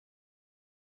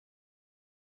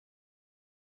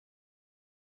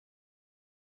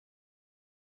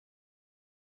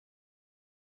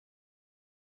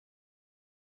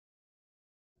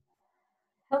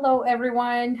Hello,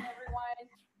 everyone.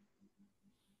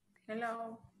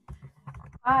 Hello.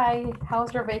 Hi,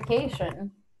 how's your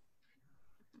vacation?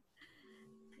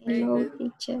 Hello,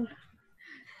 teacher.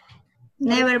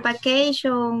 Never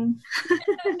vacation. You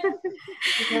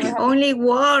never have- Only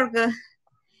work.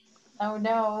 Oh,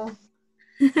 no.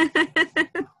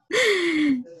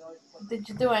 Did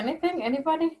you do anything?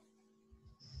 Anybody?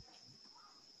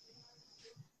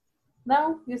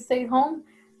 No? You stayed home?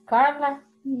 Carla,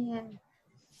 Yeah.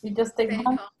 you just stayed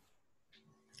home?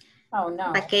 Oh,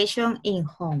 no. Vacation in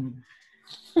home.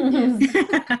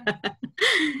 The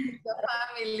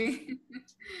family.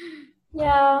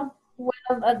 Yeah,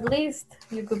 well, at least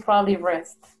you could probably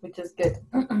rest, which is good.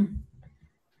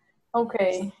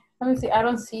 Okay, let me see. I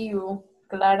don't see you.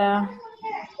 Clara,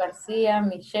 Garcia,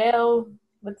 Michelle.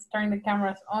 Let's turn the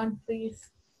cameras on,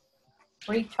 please.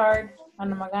 Richard,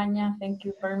 Ana Magaña, thank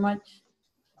you very much.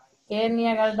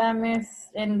 Kenia Galdames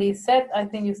and Lisette, I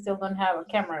think you still don't have a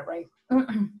camera, right?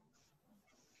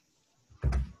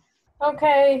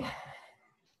 Okay,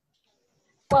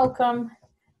 welcome.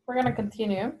 We're gonna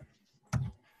continue.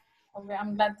 Okay,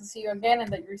 I'm glad to see you again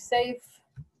and that you're safe.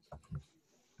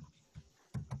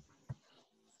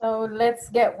 So let's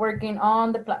get working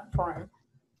on the platform.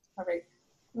 All right,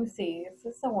 let me see, is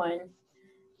this the one?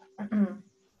 I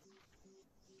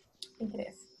think it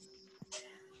is.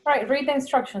 All right, read the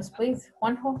instructions, please.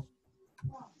 Juanjo.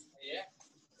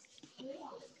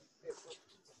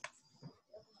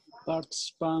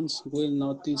 Participants will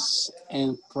notice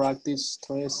and practice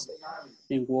stress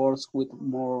in words with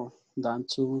more than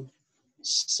 2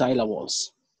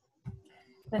 syllables.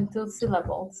 Then 2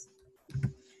 syllables.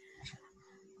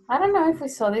 I don't know if we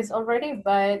saw this already,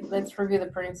 but let's review the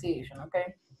pronunciation,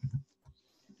 okay?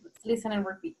 Let's listen and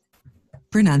repeat.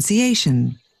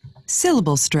 Pronunciation.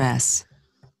 Syllable stress.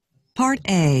 Part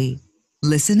A.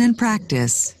 Listen and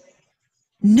practice.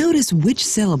 Notice which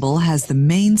syllable has the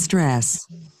main stress.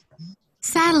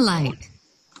 Satellite.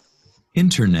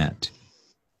 Internet.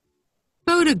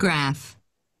 Photograph.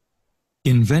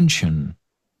 Invention.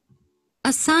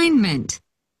 Assignment.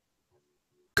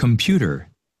 Computer.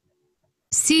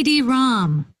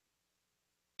 CD-ROM.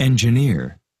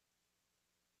 Engineer.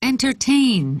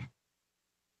 Entertain.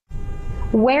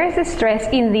 Where is the stress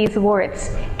in these words?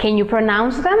 Can you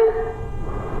pronounce them?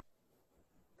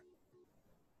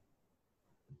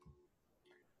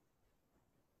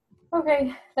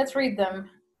 Okay, let's read them.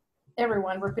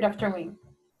 Everyone, repeat after me.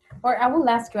 Or I will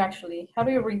ask you actually, how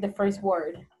do you read the first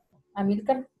word?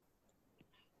 Amilcar?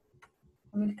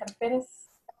 Amilcar Perez?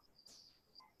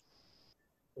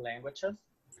 Languages.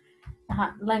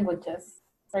 Languages.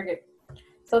 Very good.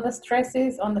 So the stress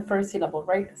is on the first syllable,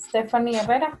 right? Stephanie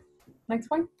Herrera, next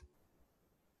one.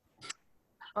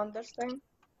 Understand?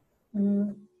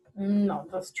 No,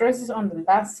 the stress is on the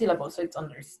last syllable, so it's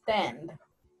understand.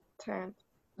 Stand.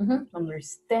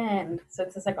 Understand. So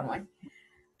it's the second one.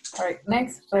 All right,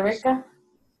 next, Rebecca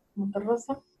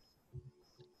Monterrosa.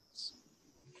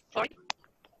 Sorry?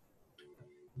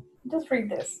 Just read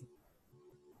this.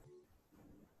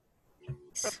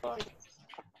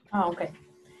 Oh, okay.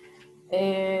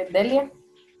 Delia.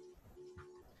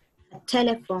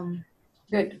 Telephone.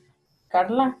 Good.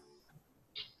 Carla.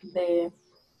 De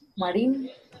Marín.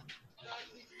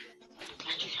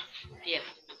 Yeah.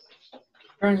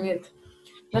 You're on mute.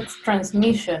 That's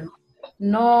transmission.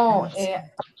 No.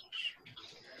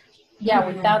 Yeah,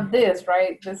 without this,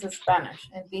 right? This is Spanish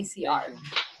and VCR.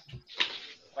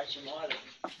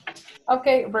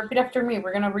 Okay, repeat after me.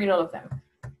 We're gonna read all of them.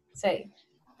 Say,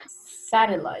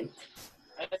 satellite.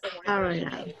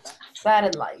 Satellite.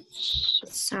 Satellite.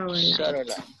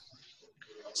 Satellite.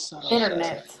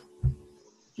 Internet.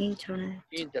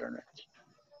 Internet.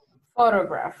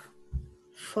 Photograph.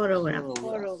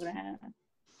 Photograph.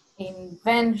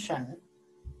 Invention.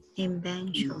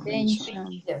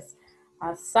 Invention. Yes.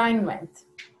 Assignment.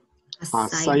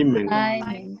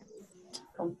 Assignment.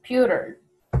 Computer.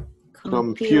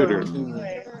 Computer.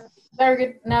 Very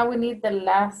good. Now we need the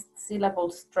last syllable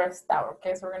stressed out.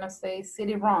 Okay, so we're gonna say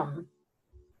CD-ROM.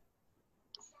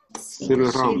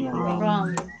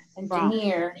 CD-ROM.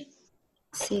 Engineer.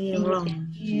 CD-ROM.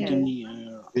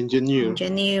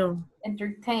 Engineer.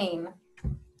 Entertain.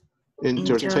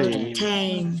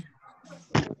 Entertain.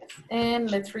 And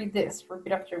let's read this.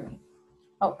 Repeat after me.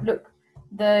 Oh, look.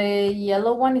 The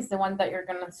yellow one is the one that you're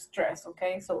gonna stress,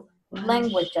 okay? So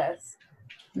languages.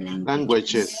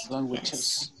 Languages.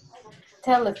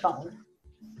 Telephone.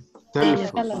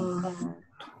 Telephone.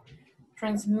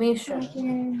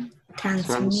 Transmission.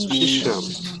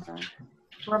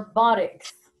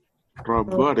 Robotics.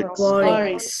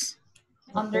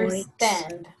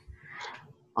 Understand.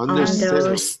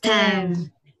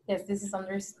 Yes, this is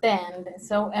understand.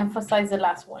 So emphasize the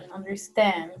last one.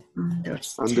 Understand.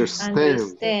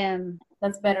 Understand.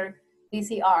 That's better.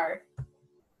 VCR.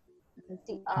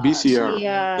 VCR.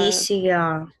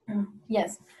 VCR.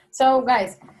 Yes. So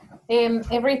guys,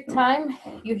 every time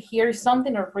you hear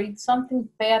something or read something,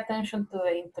 pay attention to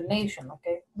the intonation,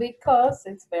 okay? Because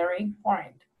it's very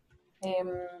important.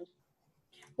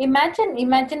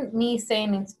 Imagine me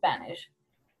saying in Spanish,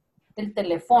 el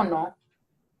teléfono.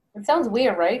 It sounds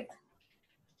weird, right?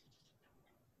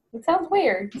 It sounds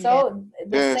weird. So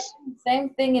the same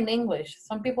thing in English.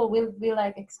 Some people will be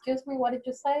like, excuse me, what did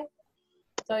you say?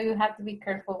 So you have to be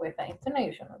careful with the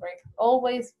intonation, right?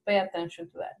 Always pay attention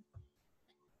to that.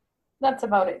 That's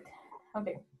about it.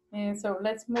 Okay, so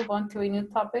let's move on to a new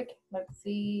topic. Let's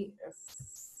see,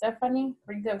 Stephanie,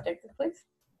 read the objective, please.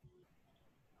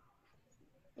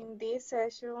 In this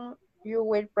session, you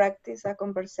will practice a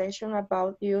conversation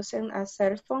about using a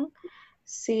cell phone.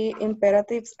 See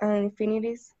imperatives and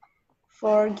infinitives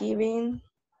for giving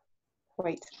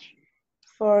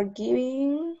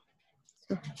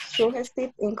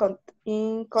suggestive in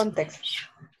context.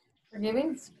 For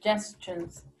giving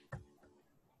suggestions.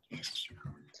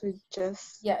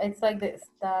 Yeah, it's like this.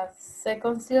 The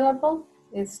second syllable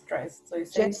is stressed. So you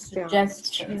say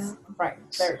suggestions. Right,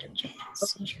 very good.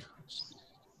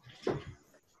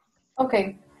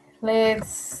 Okay, let's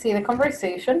see the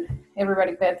conversation.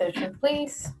 Everybody pay attention,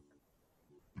 please.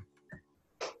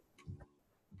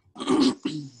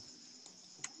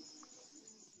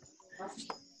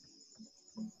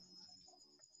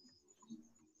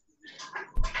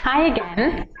 Hi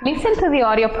again. Listen to the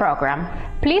audio program.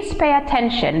 Please pay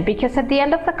attention because at the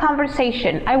end of the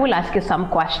conversation, I will ask you some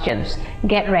questions.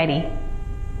 Get ready.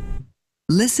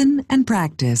 Listen and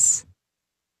practice.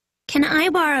 Can I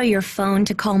borrow your phone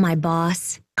to call my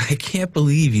boss? I can't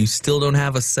believe you still don't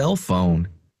have a cell phone.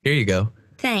 Here you go.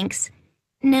 Thanks.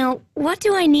 Now, what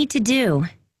do I need to do?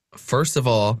 First of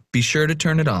all, be sure to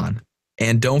turn it on.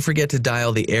 And don't forget to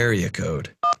dial the area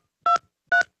code.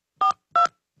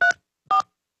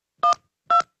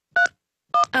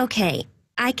 Okay,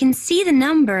 I can see the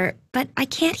number, but I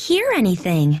can't hear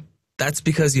anything. That's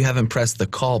because you haven't pressed the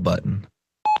call button.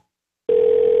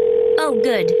 Oh,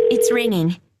 good. It's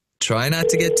ringing. Try not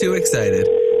to get too excited.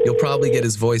 You'll probably get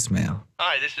his voicemail.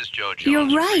 Hi, this is Joe Jones. You're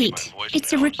right.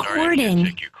 It's a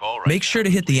recording. Make sure to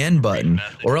hit the end button,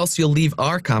 or else you'll leave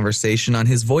our conversation on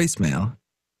his voicemail.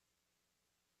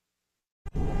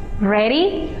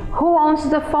 Ready? Who owns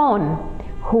the phone?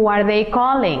 Who are they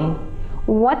calling?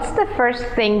 What's the first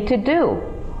thing to do?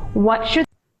 What should...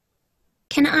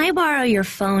 Can I borrow your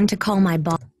phone to call my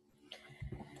boss?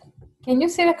 Can you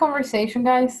see the conversation,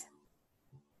 guys?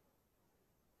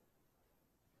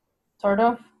 Sort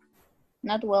of?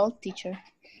 Not well, teacher.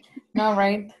 No,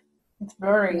 right? It's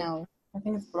blurry. No. I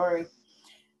think it's blurry.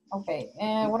 Okay,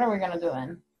 and what are we gonna do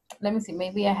then? Let me see,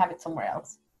 maybe I have it somewhere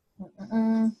else.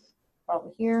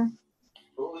 Probably here.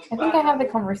 I think I have the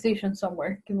conversation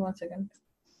somewhere. Give me 1 second.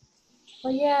 Oh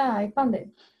yeah, I found it.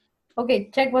 Okay,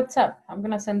 check WhatsApp. I'm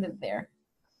gonna send it there.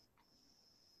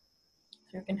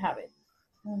 So you can have it.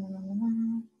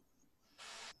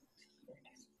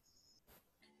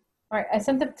 All right, I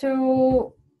sent it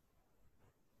to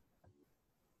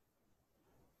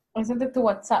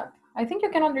WhatsApp. I think you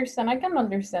can understand. I can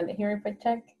understand it here if I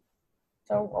check.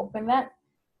 So open that.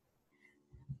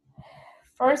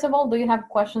 First of all, do you have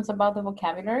questions about the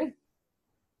vocabulary?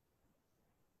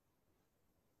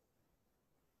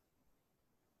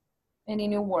 Any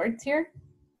new words here?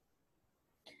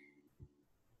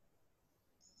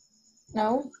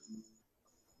 No?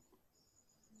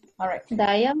 All right.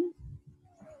 Dial.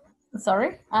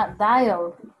 Sorry?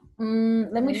 Dial.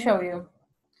 Let me show you.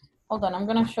 Hold on, I'm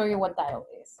gonna show you what dial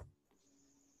is.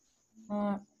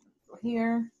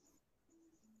 Here.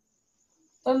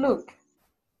 So look.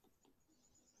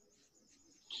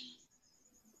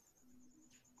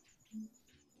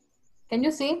 Can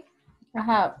you see? I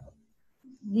have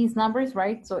these numbers,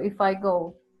 right? So if I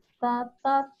go, da,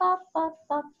 da, da, da,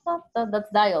 da, da, da, that's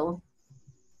dial.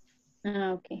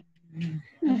 Okay.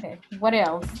 Okay, what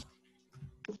else?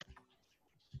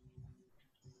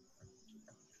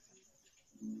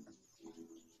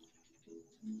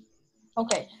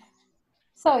 Okay,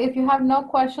 so if you have no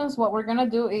questions, what we're gonna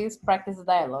do is practice the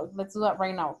dialogue. Let's do that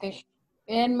right now, okay?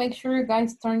 And make sure you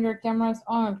guys turn your cameras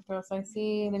on because I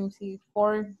see, let me see,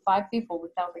 4, 5 people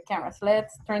without the cameras.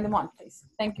 Let's turn them on, please.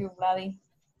 Thank you, Vladi.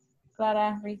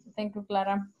 Clara, thank you,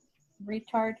 Clara,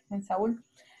 Richard, and Saul.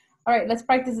 All right, let's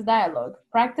practice the dialogue.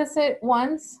 Practice it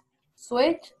once,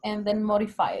 switch, and then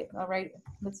modify it. All right,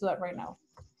 let's do that right now.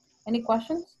 Any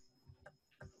questions?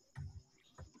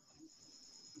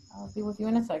 I'll be with you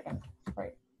in a second.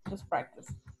 Right, just practice.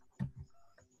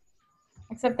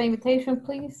 Accept the invitation,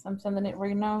 please. I'm sending it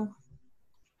right now.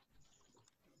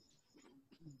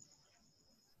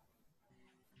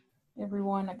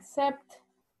 Everyone accept.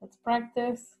 Let's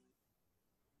practice.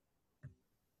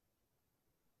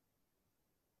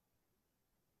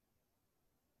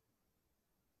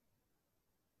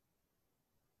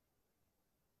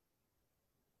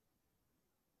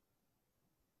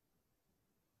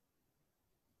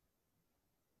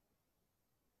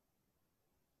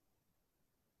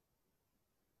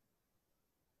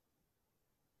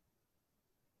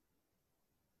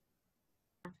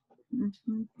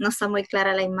 No está muy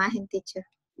clara la imagen, teacher.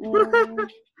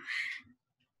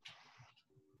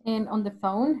 And on the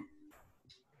phone?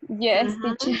 Yes,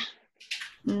 teacher.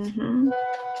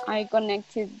 I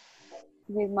connected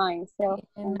with myself.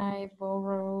 And I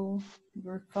borrow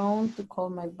your phone to call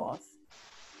my boss.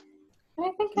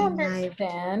 I think I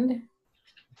understand.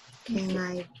 Can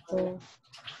I borrow?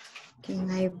 Can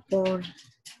I borrow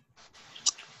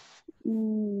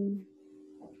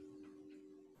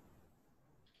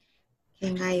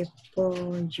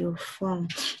your phone?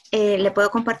 Le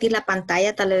puedo compartir la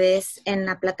pantalla, tal vez en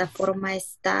la plataforma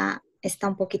está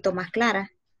un poquito más clara.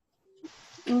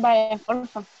 Vaya, por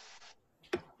favor.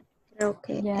 Creo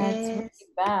que it's really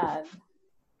bad.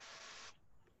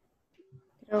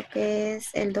 Creo que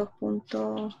es el 2.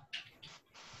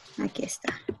 Aquí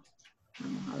está.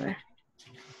 Vamos a ver.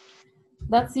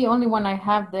 That's the only one I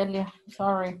have, Delia.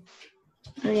 Sorry.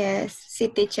 Yes, sí,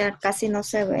 teacher, casi no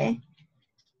se ve.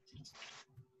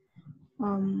 I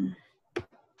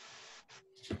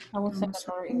will send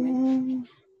another email.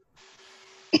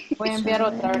 Voy a enviar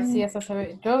otra, a ver si esa se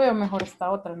ve. Yo veo mejor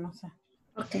esta otra, no sé.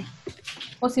 Ok.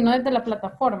 O si no, desde la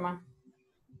plataforma.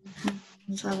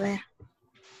 Vamos a ver.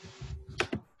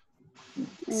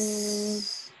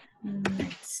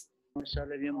 Me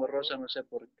sale bien borrosa, no sé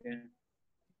por qué.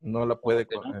 No la puede...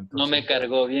 No me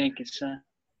cargó bien, quizá.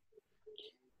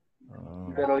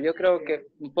 Pero yo creo que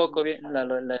un poco bien la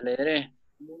leeré.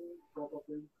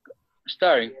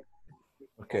 Start.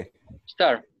 Okay.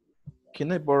 Start.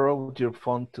 Can I borrow your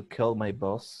phone to call my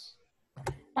boss?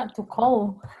 Not to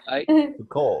call. To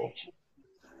call.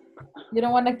 You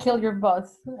don't want to kill your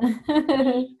boss.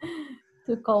 To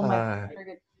call my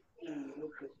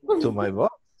To my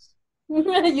boss? You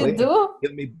please, do?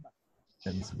 Give me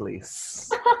vacations, please.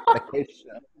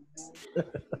 Vacations.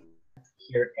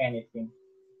 Hear anything.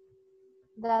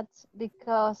 That's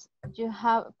because you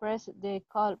have pressed the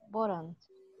call button.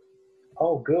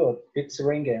 Oh, good. It's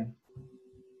ringing.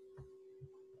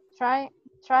 Try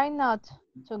not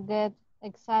to get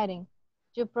exciting.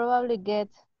 You probably get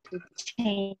to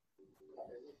change.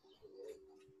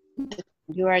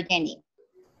 You are Jenny.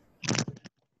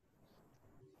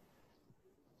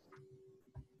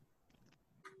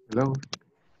 Hello.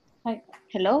 Hi.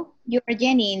 Hello. You are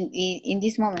Jenny in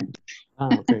this moment. Ah,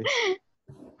 okay.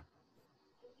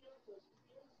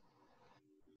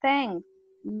 Thanks.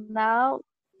 Now,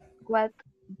 what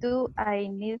do I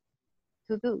need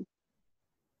to do?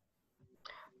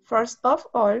 First of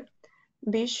all,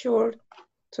 be sure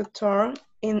to turn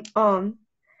it on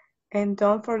and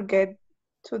don't forget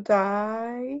to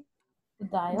dial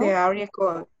the area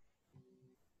code.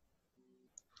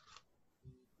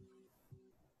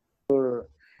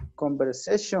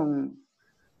 Conversation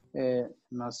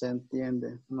no se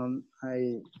entiende. No,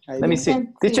 Let me see.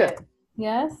 Teacher.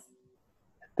 Yes?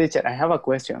 Teacher, I have a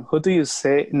question. Who do you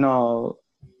say? No,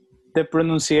 the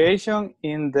pronunciation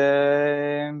in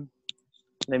the,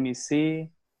 let me see,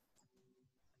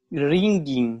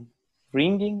 ringing.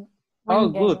 Ringing? Oh,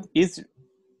 good. It's,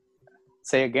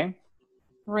 say again.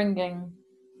 Ringing.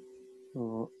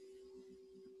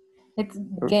 It's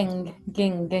ging.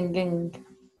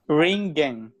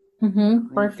 Ringing.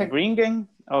 Perfect. Ringing?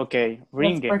 Okay,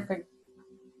 ringing. That's perfect.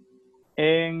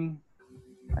 And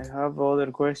I have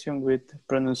other question with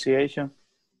pronunciation.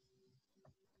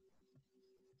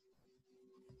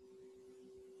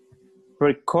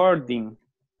 Recording.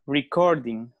 Yes. Or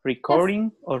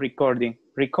recording?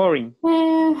 Recording.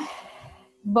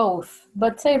 Both,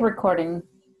 but say recording.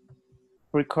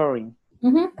 Recording.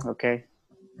 Okay.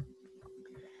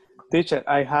 Teacher,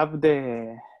 I have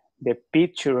the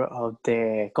picture of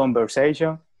the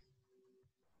conversation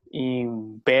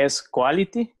in best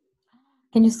quality.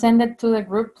 Can you send it to the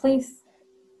group, please?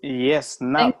 Yes,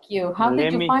 now. Thank you. How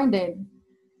did you find it?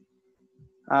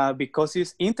 Because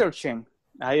it's interchange.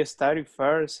 I started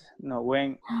first. No,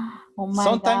 when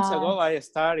sometimes ago I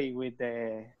started with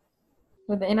the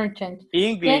interchange.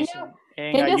 English.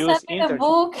 Can you send me the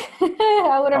book?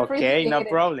 I would appreciate it. Okay, no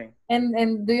problem.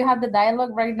 And do you have the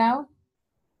dialogue right now?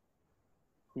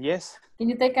 Yes. Can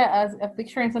you take a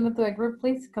picture and send it to the group,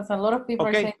 please? Because a lot of people are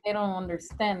Okay. saying they don't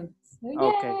understand. So,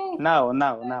 Okay. yay! Now.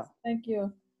 Thank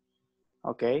you.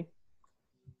 Okay.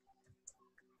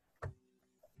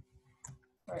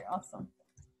 Very awesome.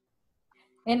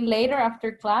 And later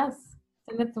after class,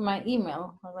 send it to my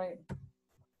email. All right.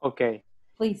 Okay.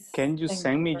 Please. Can you Thank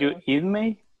send me very your much.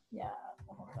 email? Yeah.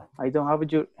 I don't have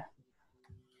your.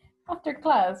 After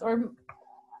class or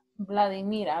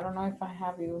Vladimir. I don't know if I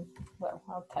have you. Well,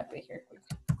 I'll type it here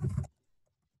quickly.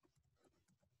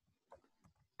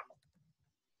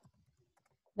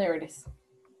 There it is.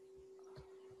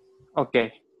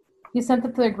 Okay. You sent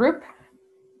it to the group?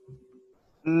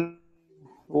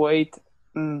 Wait.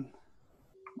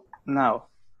 Now.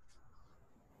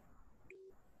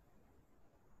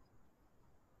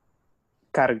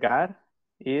 Cargar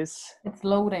is. It's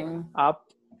loading.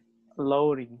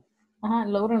 Uploading.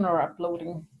 Loading or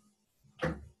uploading.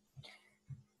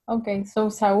 Okay, so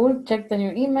Saul, check the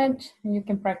new image and you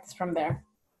can practice from there.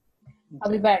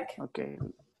 I'll be back. Okay.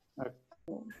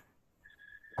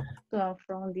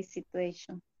 From this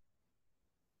situation.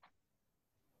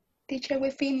 Teacher,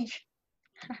 we finished.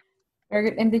 Very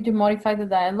good. And did you modify the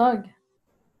dialogue?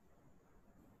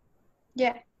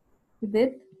 Yeah. You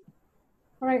did?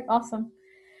 All right, awesome.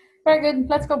 Very good.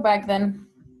 Let's go back then.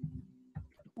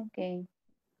 Okay.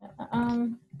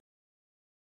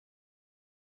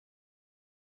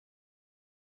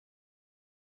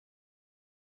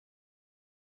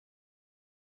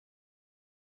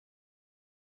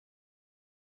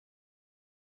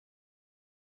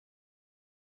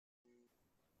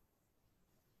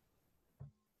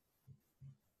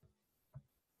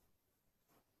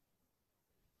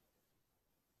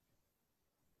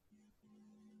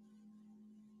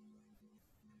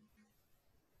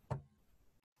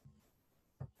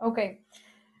 Okay.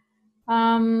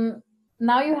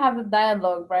 Now you have the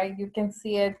dialogue, right? You can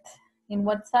see it in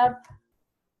WhatsApp.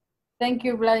 Thank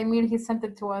you, Vladimir. He sent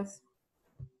it to us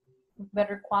with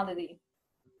better quality.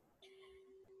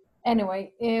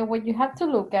 Anyway, what you have to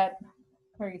look at,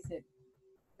 where is it?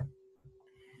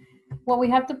 What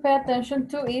we have to pay attention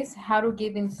to is how to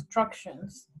give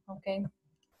instructions, okay?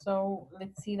 So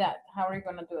let's see that. How are you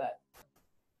gonna do that?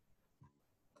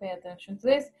 Pay attention to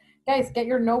this. Guys, get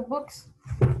your notebooks.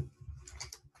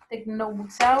 Take the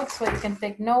notebooks out so you can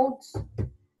take notes,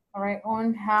 all right,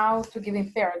 on how to give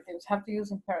imperatives, how to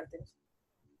use imperatives.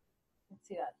 Let's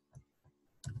see that.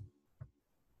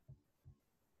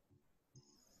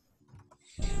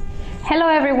 Hello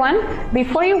everyone.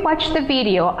 Before you watch the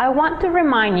video, I want to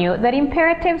remind you that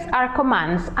imperatives are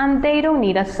commands and they don't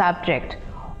need a subject.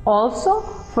 Also,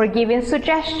 for giving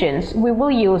suggestions, we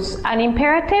will use an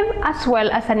imperative as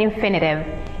well as an infinitive.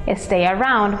 Stay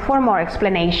around for more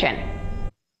explanation.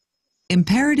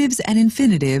 Imperatives and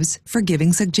infinitives for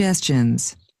giving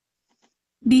suggestions.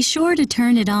 Be sure to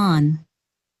turn it on.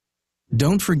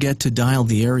 Don't forget to dial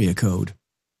the area code.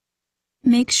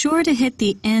 Make sure to hit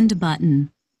the end button.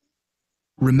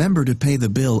 Remember to pay the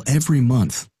bill every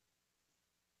month.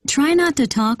 Try not to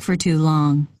talk for too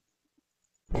long.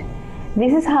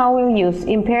 This is how we'll use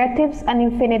imperatives and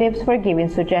infinitives for giving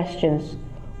suggestions.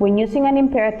 When using an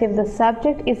imperative, the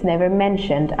subject is never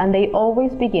mentioned and they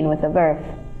always begin with a verb.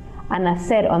 And as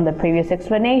said on the previous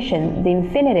explanation, the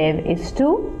infinitive is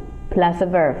to plus a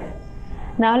verb.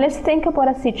 Now let's think about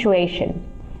a situation.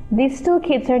 These two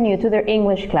kids are new to their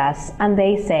English class and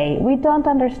they say, "We don't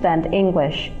understand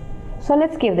English." So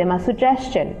let's give them a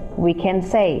suggestion. We can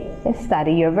say,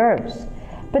 "Study your verbs."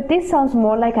 But this sounds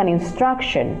more like an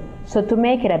instruction. So to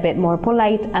make it a bit more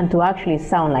polite and to actually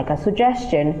sound like a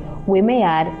suggestion, we may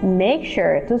add, "Make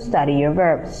sure to study your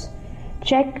verbs."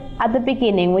 Check at the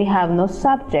beginning we have no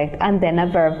subject and then a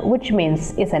verb, which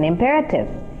means it's an imperative.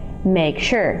 Make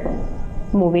sure.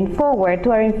 Moving forward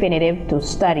to our infinitive, to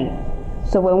study.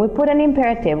 So when we put an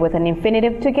imperative with an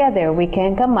infinitive together, we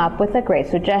can come up with a great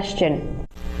suggestion.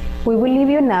 We will leave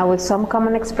you now with some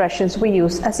common expressions we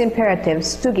use as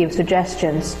imperatives to give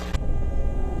suggestions.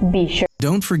 Be sure.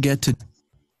 Don't forget to...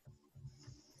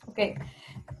 Okay,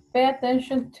 pay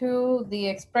attention to the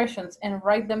expressions and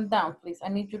write them down, please. I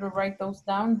need you to write those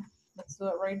down. Let's do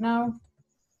it right now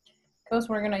because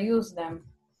we're gonna use them.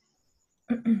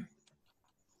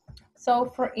 So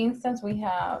for instance, we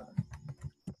have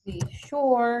be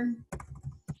sure,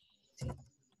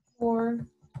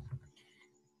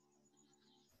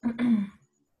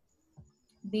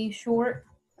 be sure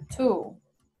to.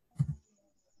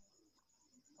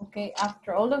 Okay,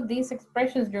 after all of these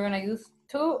expressions, you're gonna use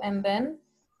to and then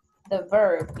the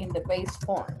verb in the base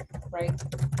form, right?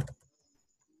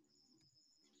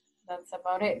 That's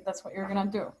about it. That's what you're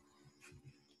gonna do.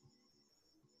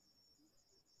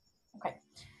 Okay,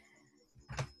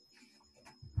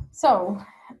 So,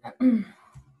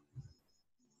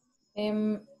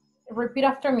 repeat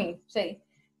after me. Say,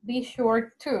 be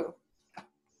sure to.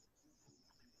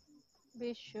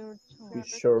 Be sure to. Be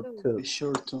sure to. Be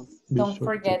sure to. Don't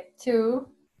forget to.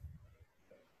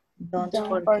 Don't Don't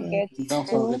forget forget Don't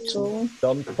forget to.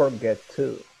 Don't forget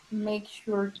to. Make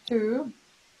sure to.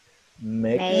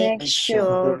 Make make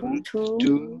sure sure to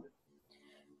To.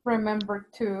 Remember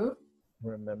to.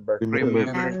 remember to.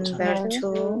 Remember to. remember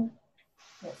to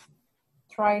Yes.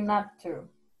 Try not to.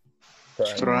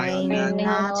 try not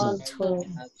not to. to.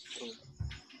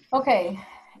 Okay.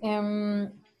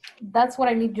 That's what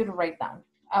I need you to write down.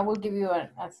 I will give you a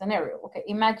scenario. Okay.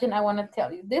 Imagine I want to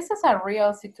tell you. This is a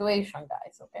real situation,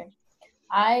 guys. Okay.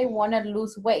 I want to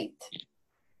lose weight.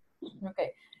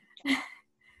 Okay.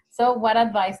 So what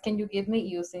advice can you give me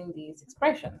using these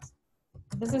expressions?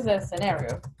 This is a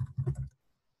scenario.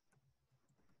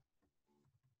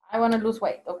 I want to lose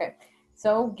weight. Okay.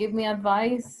 So give me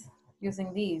advice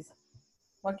using these.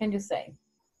 What can you say?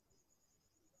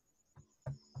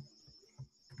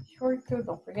 Sure to,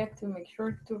 don't forget to, make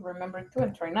sure to, remember to,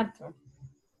 and try not to.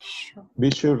 Be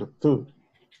sure to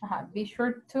Be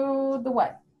sure to do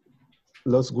what?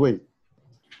 lose weight.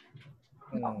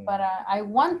 No, but I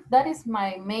want, that is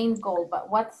my main goal,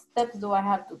 but what steps do I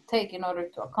have to take in order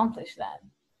to accomplish that?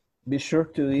 Be sure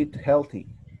to eat healthy.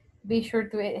 Be sure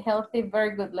to eat healthy.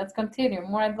 Very good. Let's continue.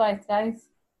 More advice, guys.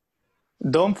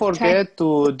 Don't forget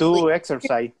to do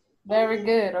exercise. Very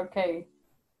good. Okay.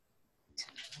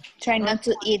 Try not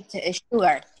to eat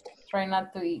sugar. Try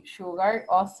not to eat sugar.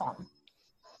 Awesome.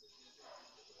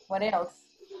 What else?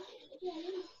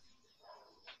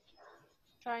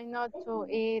 Try not to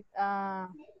eat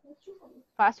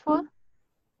fast food.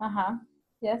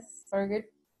 Yes, very good.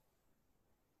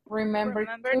 Remember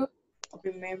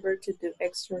to do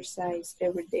exercise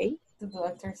every day. To do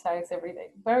exercise every day.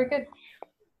 Very good.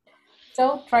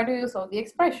 So try to use all the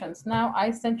expressions. Now I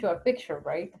sent you a picture,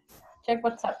 right? Check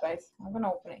WhatsApp, guys. I'm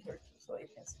gonna open it here too so you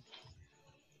can see.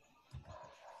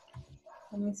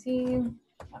 Let me see.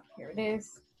 Oh, here it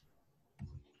is.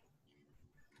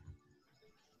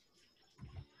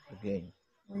 Again.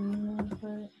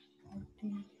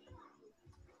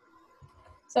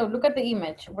 So look at the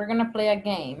image. We're gonna play a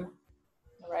game,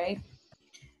 right?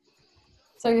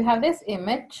 So you have this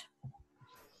image,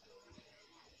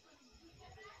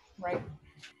 right?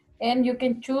 And you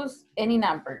can choose any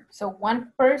number. So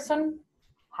one person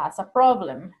has a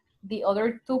problem. The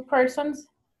other two persons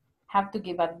have to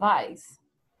give advice.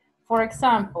 For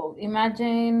example,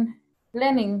 imagine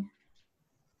Lenin.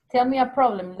 Tell me a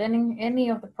problem, Lenin, any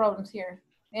of the problems here,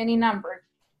 any number.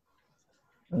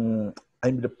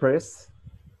 I'm depressed.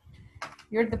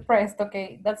 You're depressed,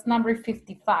 okay, that's number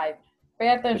 55. Pay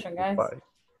attention, 55. Guys.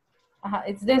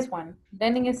 It's this one.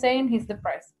 Lenin is saying he's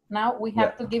depressed. Now we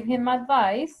have to give him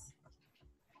advice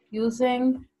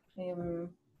using the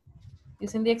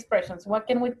expressions. What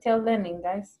can we tell Lenin,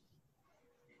 guys?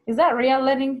 Is that real,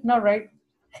 Lenin? No, right?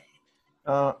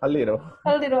 A little.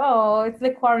 A little. Oh, it's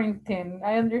the quarantine.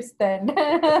 I understand.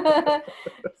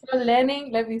 So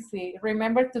Lenin, let me see.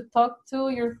 Remember to talk to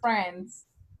your friends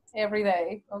every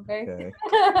day, okay?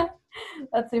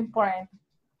 That's important.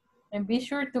 And be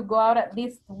sure to go out at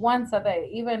least once a day,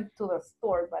 even to the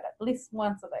store, but at least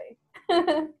once a day.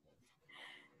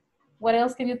 What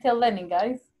else can you tell Lenin,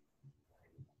 guys?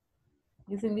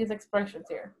 Using these expressions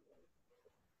here.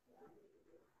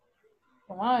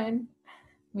 Come on.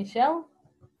 Michelle?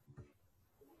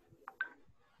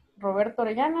 Roberto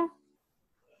Orellana?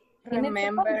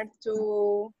 Remember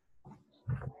to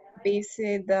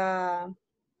visit the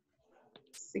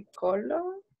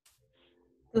psychologist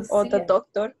or the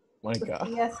doctor. My God.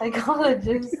 See a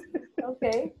psychologist.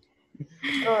 Okay.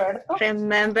 Roberto?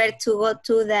 Remember to go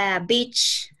to the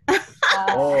beach.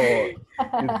 Oh,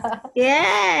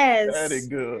 yes. very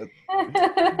good.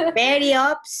 Very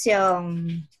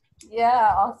option.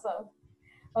 Yeah, awesome.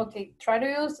 Okay, try to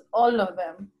use all of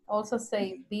them. Also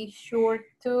say be sure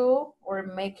to or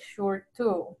make sure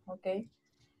to, okay?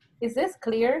 Is this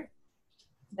clear?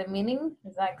 The meaning,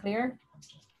 is that clear?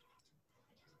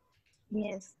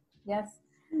 Yes. Yes.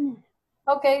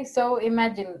 Okay, so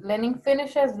imagine Lenin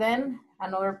finishes, then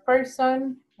another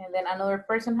person, and then another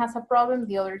person has a problem,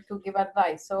 the other two give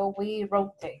advice. So we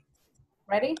rotate.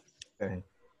 Ready? Okay.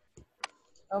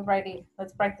 Alrighty,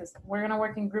 let's practice. We're gonna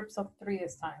work in groups of 3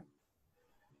 this time.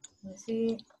 Let me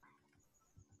see.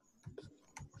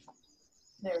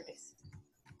 There it is.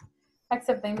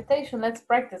 Accept the invitation. Let's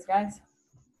practice, guys.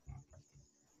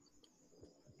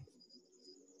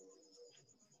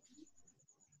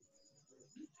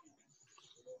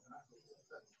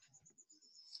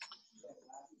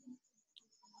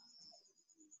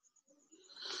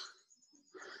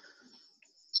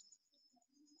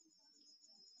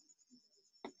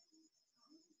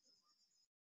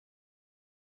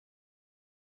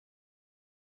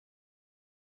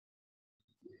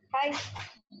 Hi.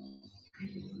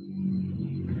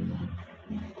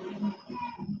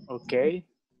 Okay,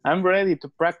 I'm ready to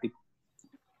practice.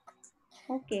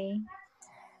 Okay.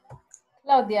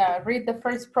 Claudia, read the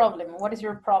first problem. What is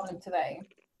your problem today?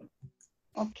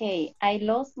 Okay, I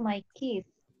lost my keys.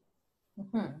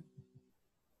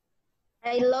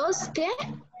 I lost ¿qué?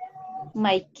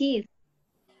 My keys.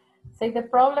 Say the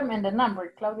problem and the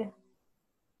number, Claudia.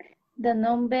 The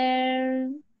number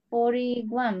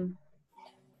 41.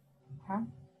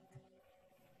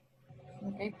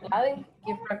 Okay, Claudia,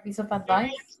 give her a piece of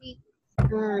advice.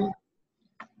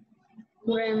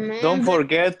 Remember. Don't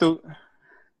forget to.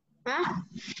 Huh?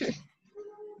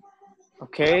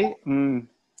 Okay,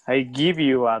 I give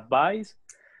you advice.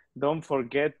 Don't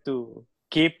forget to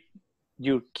keep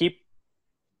your keep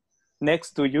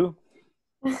next to you.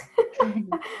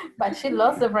 But she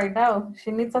lost it right now.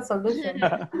 She needs a solution.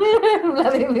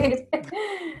 Vladimir.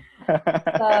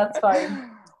 That's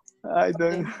fine. I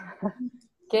don't.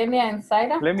 Kenya and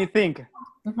Saira. Let me think.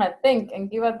 Think and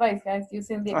give advice, guys,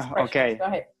 using the expressions. Okay. Go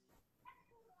ahead.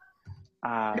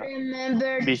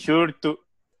 Remember. Be sure to.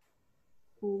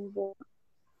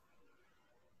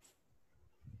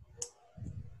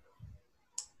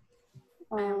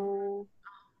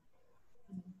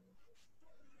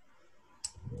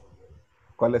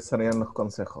 ¿Cuáles serían los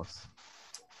consejos?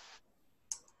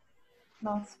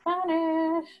 No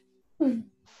Spanish.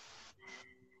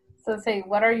 So say,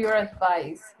 what are your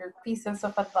advice? Your pieces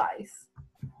of advice.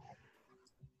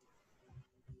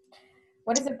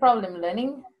 What is the problem,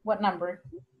 Lenin? What number?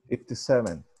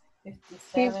 57. 57.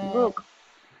 He's broke.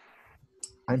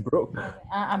 I'm broke.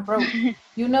 I'm broke.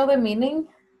 You know the meaning?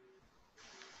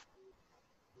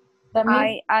 That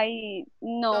means,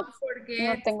 No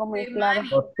tengo muy claro.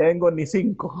 No tengo ni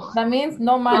 5. that means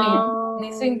no money.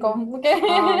 Ni cinco. Okay.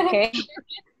 Okay.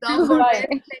 Don't forget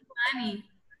to save money.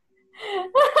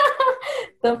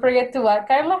 Don't forget to what,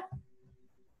 Carla?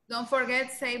 Don't forget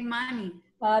to save money.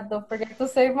 Don't forget to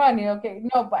save money. Okay.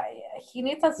 No, but he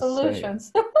needs a solution.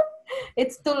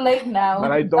 It's too late now.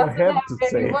 But I don't Doesn't have to any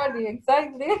say. money.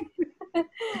 Exactly.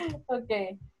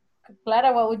 Okay.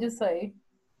 Clara, what would you say?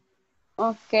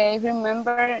 Okay,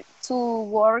 remember to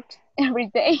work every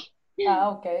day.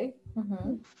 Okay.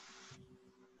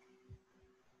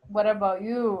 What about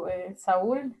you,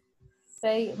 Saul?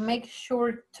 Say, make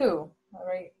sure to. All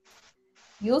right.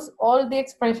 Use all the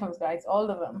expressions, guys, all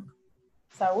of them.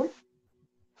 Saul?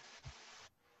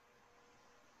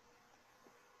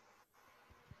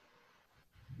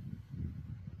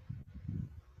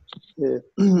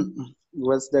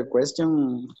 What's the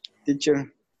question,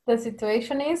 teacher? The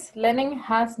situation is Lenin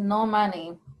has no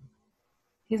money.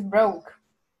 He's broke.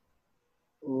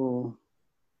 Oh,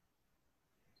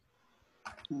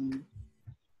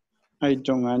 I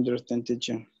don't understand,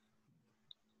 teacher.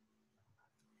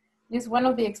 Use one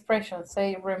of the expressions.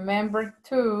 Say, remember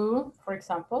to, for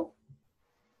example.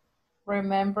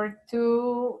 Remember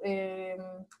to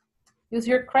use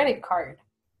your credit card,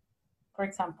 for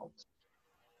example.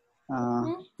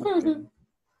 Okay.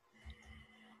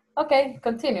 Okay,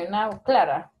 continue. Now,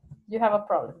 Clara, you have a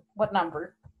problem. What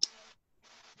number?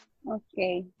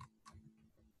 Okay.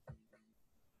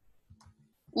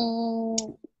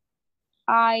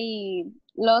 I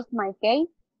lost my keys.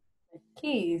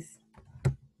 Keys.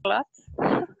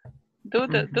 Do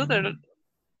the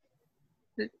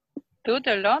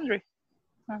laundry.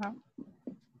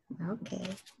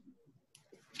 Okay.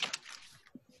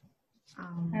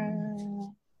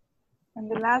 And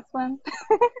the last one.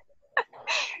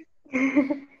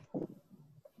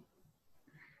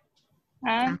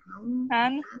 and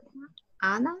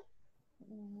Anna?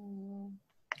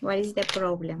 What is the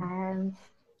problem?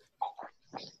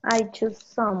 I choose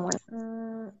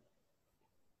someone.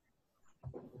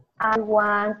 I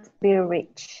want to be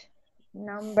rich.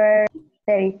 Number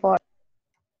 34.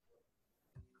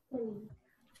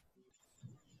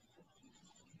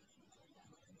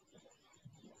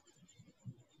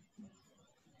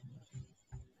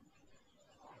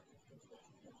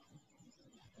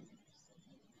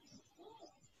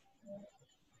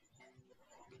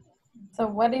 So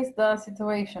what is the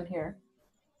situation here?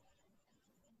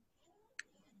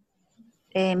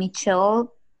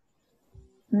 Michelle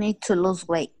need to lose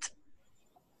weight.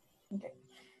 Okay.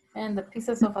 And the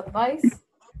pieces of advice?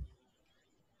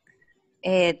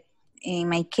 In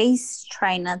my case,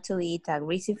 try not to eat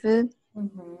aggressive food.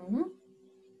 And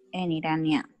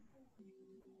Irania,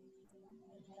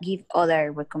 give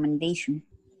other recommendation.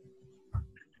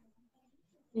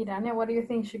 Irania, what do you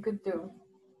think she could do?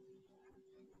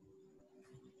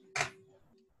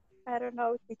 I don't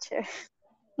know, teacher.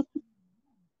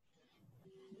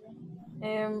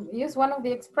 Use one of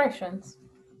the expressions.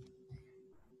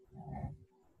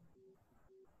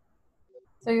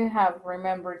 So you have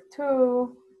remember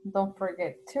to, don't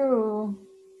forget to,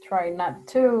 try not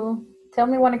to. Tell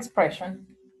me one expression.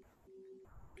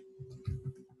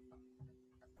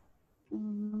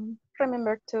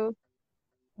 Remember to.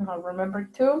 Remember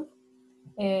to.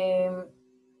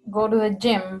 Go to the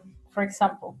gym, for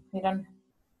example. You don't.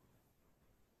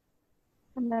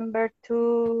 Remember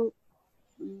to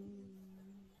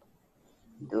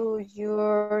do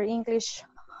your English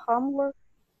homework.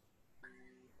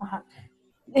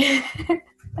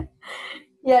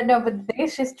 Yeah, no, but the thing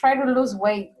is she's trying to lose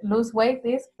weight. Lose weight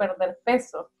is perder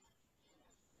peso.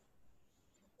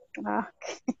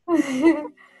 Okay.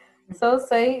 So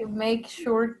say, make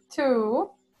sure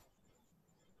to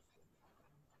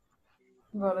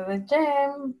go to the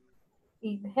gym,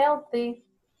 eat healthy.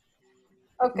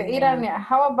 Okay, Yeah. Irania,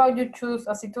 how about you choose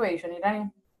a situation?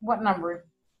 Irania, what number?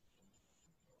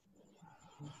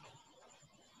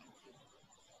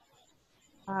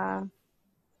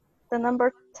 The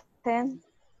number 10.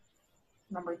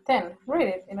 Number 10. Read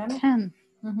it, Irania. 10.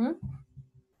 Mm-hmm.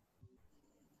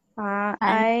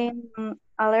 I'm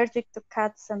allergic to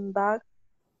cats and dogs.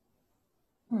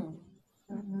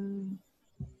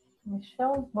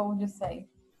 Michelle, what would you say?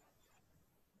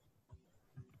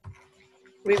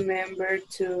 Remember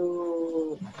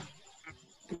to.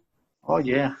 Oh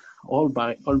yeah, all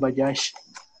by Josh.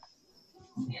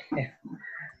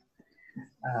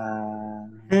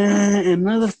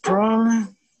 Another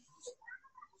problem.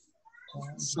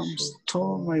 Some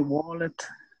stole my wallet.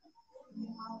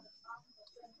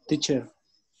 Teacher.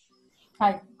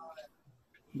 Hi.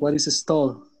 What is a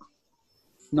stole?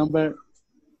 Number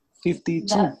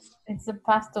 52. It's the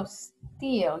past of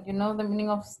steal. You know the meaning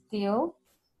of steal?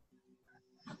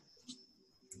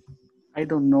 I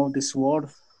don't know this word.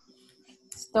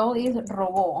 Stole is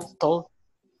robó. Stole.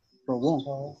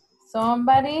 Robó.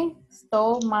 Somebody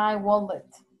stole my wallet.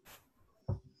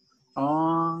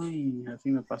 Ay,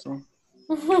 así me pasó.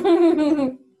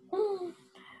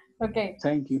 Okay.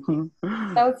 Thank you. So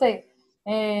I would say,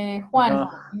 Juan,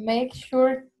 make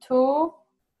sure to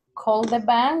call the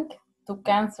bank to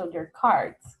cancel your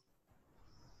cards.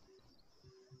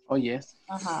 Oh, yes.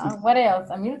 What else?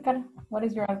 Amilcar, what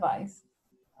is your advice?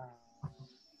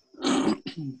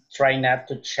 Try not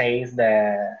to chase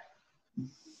the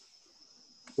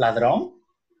ladrón.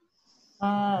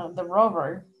 The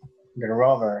rover. The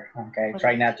rover. Okay.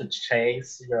 Try not to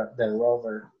chase the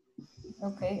rover.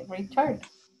 Okay, Richard.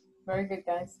 Very good,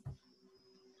 guys.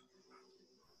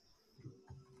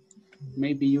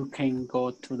 Maybe you can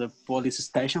go to the police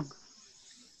station.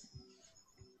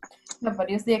 No, but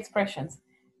use the expressions.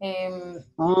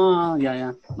 Oh,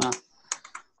 yeah.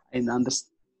 I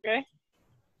understand. Okay.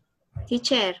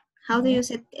 Teacher, how do you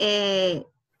say té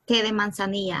de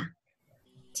manzanilla?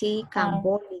 Tea,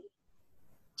 camboli.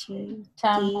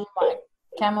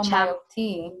 Chamomile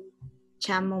tea.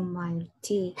 Chamomile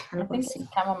tea. I think it's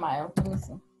chamomile. Let me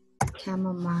see.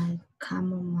 Chamomile. I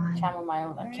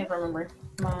can't remember.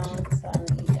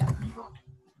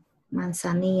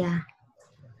 Manzanilla.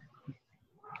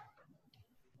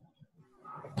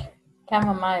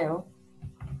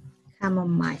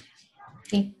 Chamomile.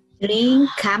 Tea. Drink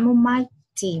chamomile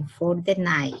tea for the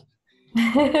night.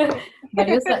 But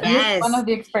use one of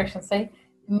the expressions. Say,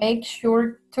 make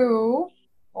sure to,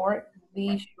 or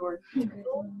be sure to.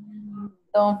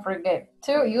 Don't forget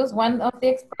to. Use one of the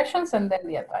expressions and then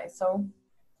the advice. So,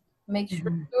 make sure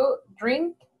to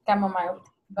drink chamomile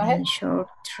tea. Go ahead. Make sure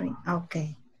to.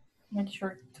 Okay. Make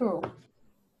sure to.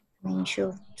 Make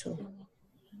sure to.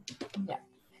 Yeah.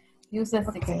 Use the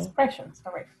 6 expressions.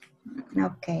 All right.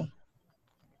 Okay.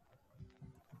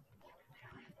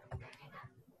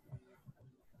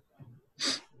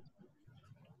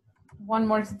 One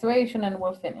more situation and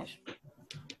we'll finish.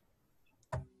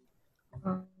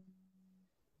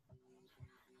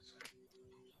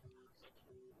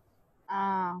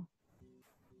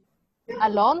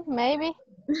 Alone, maybe.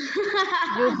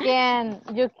 you can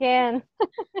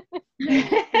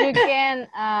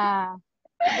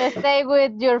stay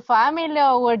with your family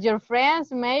or with your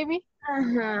friends, maybe.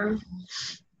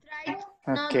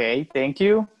 Okay, thank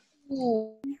you.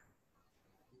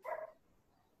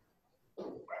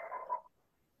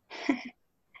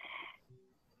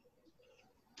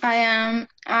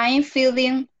 I'm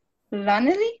feeling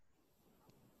lonely.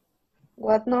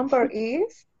 What number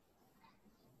is?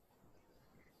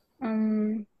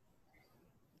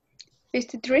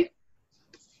 53.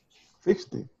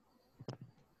 50.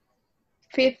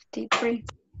 53.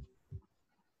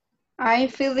 I'm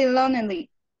feeling lonely.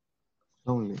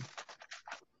 Lonely.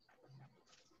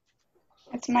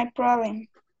 That's my problem.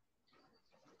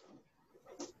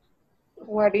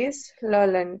 What is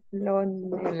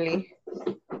lonely?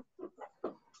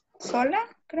 Sola,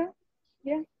 creo.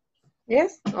 Yeah.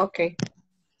 Yes? Okay.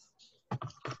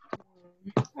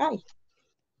 Ay.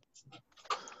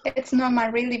 It's not my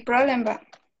really problem, but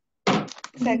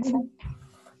sex.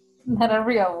 Not a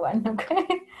real one, okay?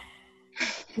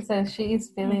 She says she is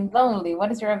feeling lonely.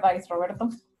 What is your advice, Roberto?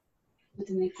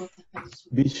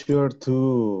 Be sure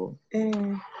to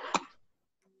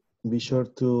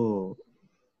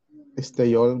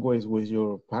stay always with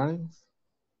your parents.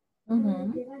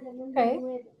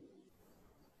 Okay.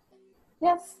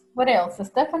 Yes. What else,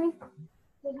 Stephanie?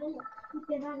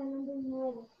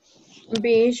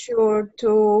 Be sure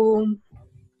to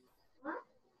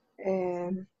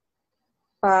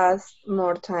pass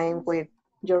more time with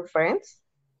your friends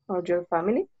or your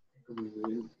family.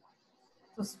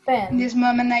 To spend. This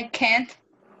moment I can't.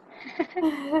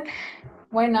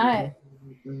 Why not?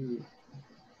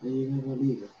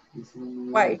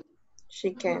 Why?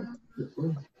 She can't.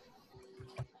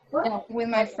 Yeah. With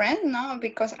my friend, no,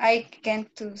 because I can't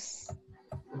do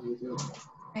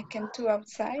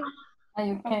outside.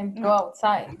 You can go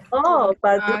outside. Oh,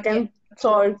 but you can Yeah.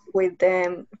 talk with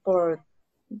them for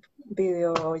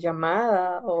video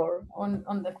llamada or on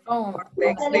the phone. Or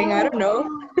texting, I don't know.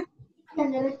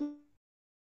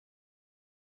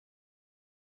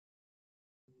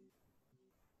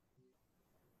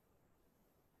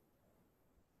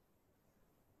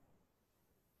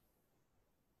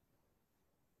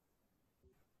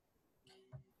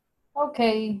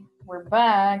 Okay, we're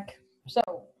back. So,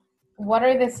 what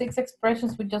are the 6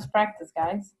 expressions we just practiced,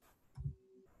 guys?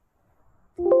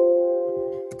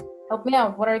 Help me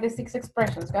out. What are the 6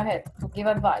 expressions? Go ahead. Give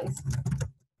advice.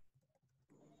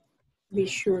 Be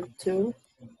sure to.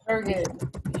 Very good.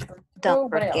 Be sure to. Don't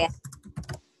What forget. else?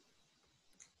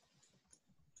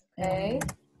 Okay.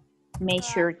 Make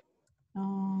sure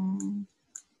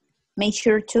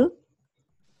to.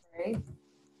 Great.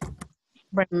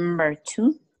 Remember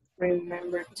to.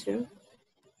 Remember to.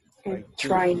 And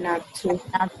try not to.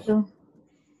 Not to.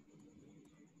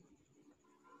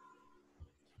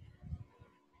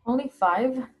 Only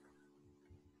 5?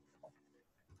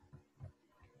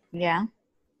 Yeah.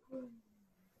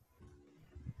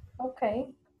 Okay.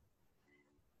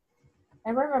 I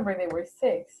remember they were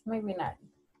 6, maybe not.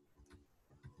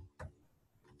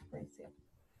 Let's see.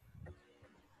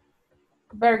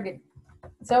 Very good.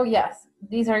 So yes,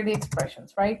 these are the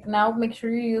expressions, right? Now make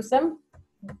sure you use them.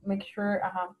 Make sure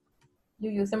you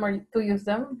use them or to use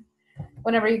them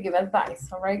whenever you give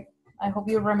advice, all right? I hope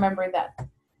you remember that.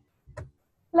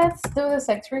 Let's do this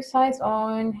exercise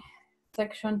on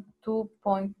section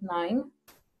 2.9.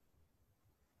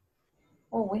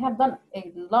 Oh, we have done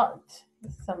a lot.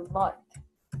 This is a lot.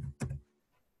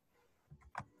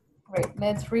 Great,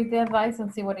 let's read the advice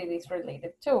and see what it is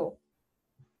related to.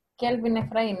 Kelvin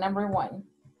Efrain, number 1.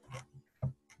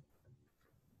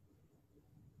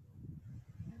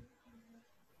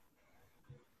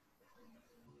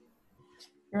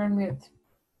 You're on mute.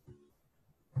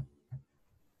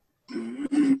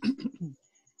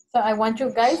 So I want you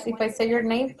guys, if I say your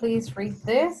name, please read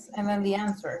this and then the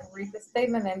answer. Read the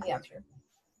statement and the answer.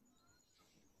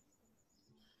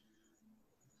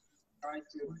 Try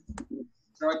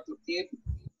to keep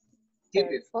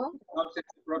it object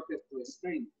appropriate to the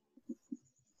screen.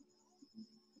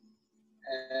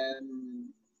 And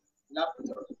laptop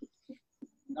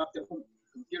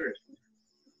computer.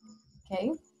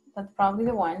 Okay, that's probably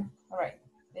the one. All right,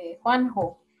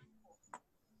 Juanjo.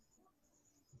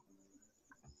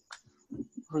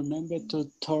 Remember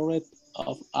to turn it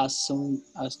off as soon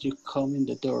as you come in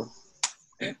the door.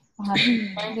 Turn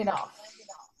it off.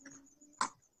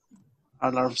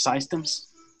 Alarm systems.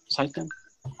 The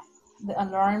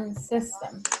alarm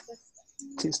system.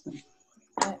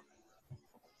 Yeah.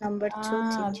 Number 2,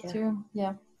 teacher. 2,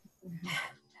 yeah.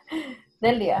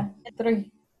 Delia,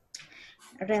 3.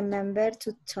 Remember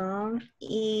to turn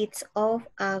it off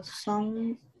as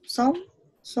soon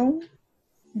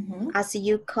as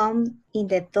you come in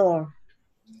the door.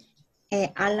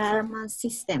 Alarm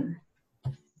system.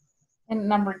 And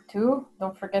number 2,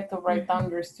 don't forget to write down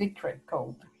your secret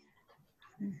code.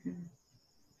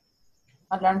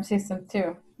 Alarm system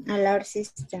 2. Alarm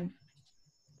system.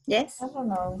 Yes? I don't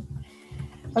know.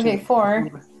 Okay,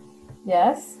 4.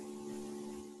 Yes?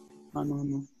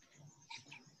 No.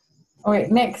 Okay,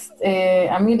 next,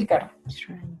 Amilcar. That's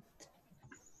right.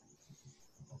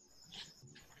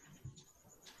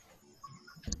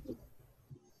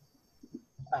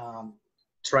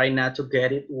 Try not to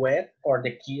get it wet or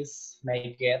the keys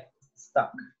may get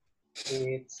stuck.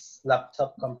 It's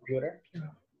laptop computer.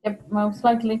 Yep, most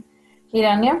likely.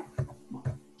 Irania?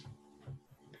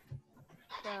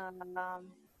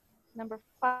 Number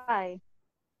 5.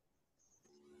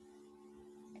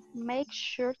 Make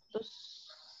sure to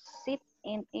sit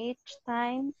in each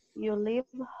time you leave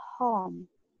home.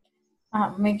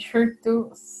 Make sure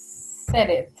to set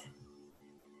it.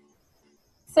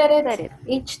 Set it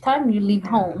each time you leave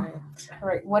home. All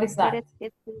right, what is that?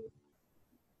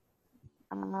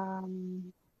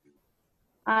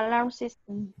 Alarm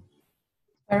system.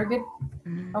 Very good.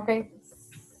 Okay.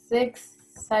 6,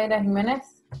 Zaira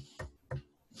Jimenez.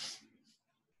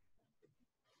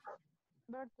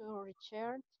 Remember to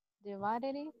recharge the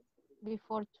battery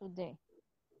before today.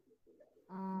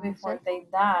 Before they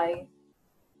die.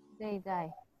 They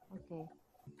die. Okay.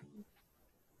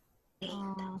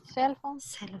 Cell phone.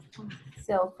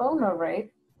 Cell phone, all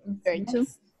right. Very too.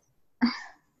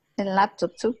 A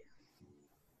laptop too.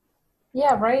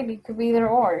 Yeah, right. It could be either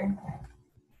or.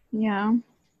 Yeah.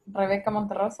 Rebecca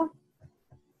Monterrosa.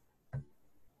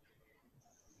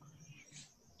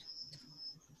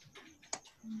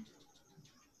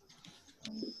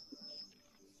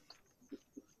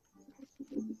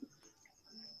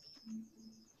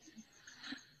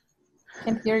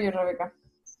 Can't hear you, Rebecca.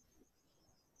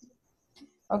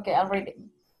 Okay, I'll read it.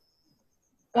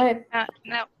 Go ahead.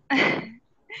 No.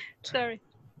 Sorry.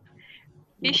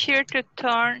 Be sure to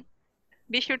turn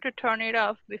it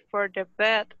off before the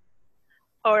bed,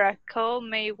 or a call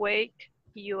may wake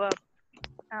you up.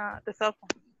 The cell phone.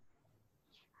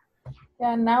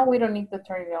 Yeah, now we don't need to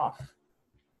turn it off.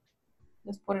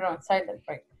 Just put it on silent,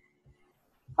 right?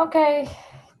 Okay,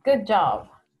 good job.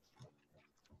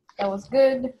 That was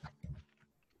good.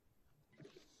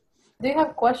 Do you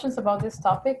have questions about this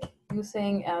topic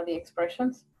using the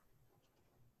expressions?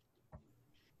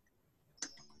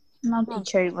 No,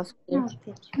 teacher, it was clear.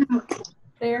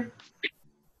 Clear?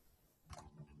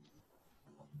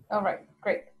 All right,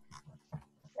 great.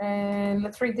 And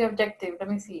let's read the objective. Let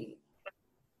me see.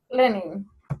 Lenin.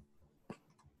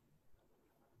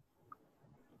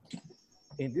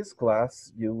 In this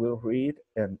class, you will read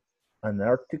an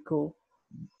article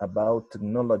about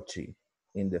technology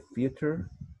in the future,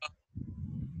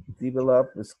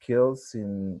 develop skills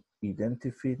in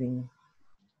identifying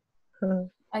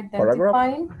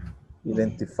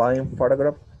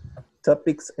photograph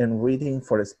topics, and reading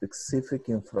for specific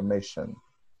information.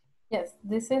 Yes,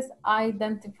 this is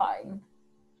identifying.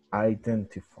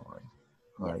 Identifying.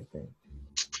 Yes.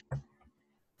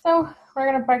 So we're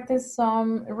going to practice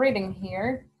some reading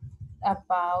here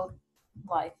about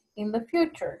life in the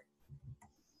future.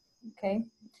 Okay,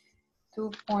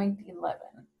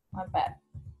 2.11, not bad.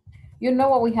 You know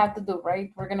what we have to do,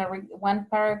 right? We're going to read one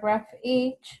paragraph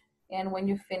each, and when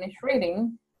you finish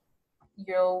reading,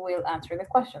 you will answer the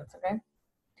questions, okay?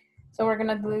 So we're going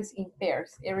to do this in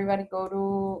pairs. Everybody go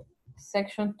to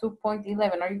section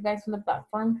 2.11. Are you guys on the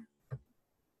platform?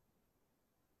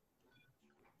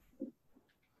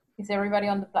 Is everybody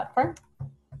on the platform?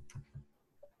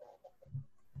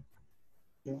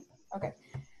 Yeah. Okay.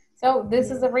 So this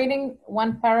is the reading,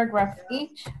 one paragraph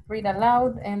each, read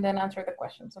aloud, and then answer the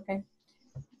questions, okay?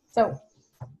 So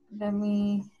let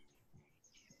me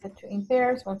get you in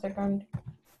pairs, 1 second.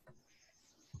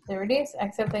 There it is,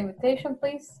 accept the invitation,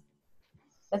 please.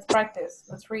 Let's practice,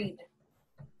 let's read.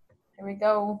 Here we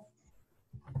go.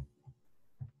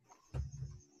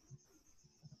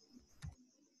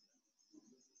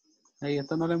 Hey,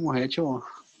 esto no lo hemos hecho.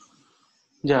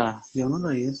 Ya, yo no lo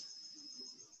hice.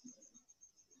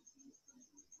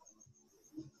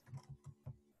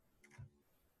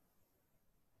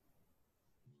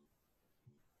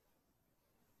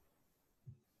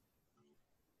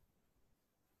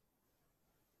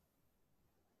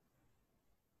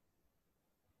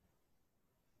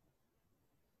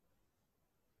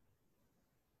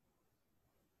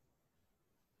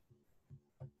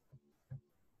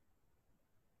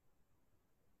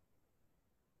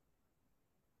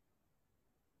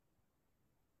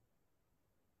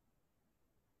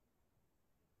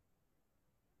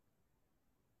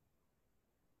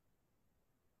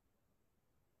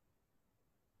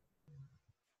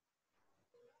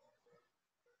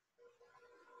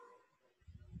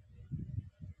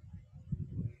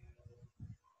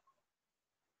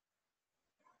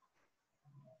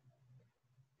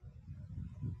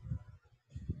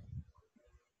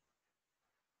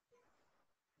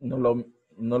 No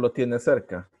lo tiene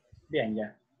cerca. Bien,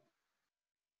 ya.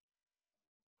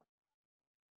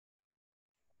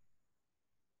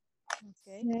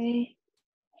 Okay.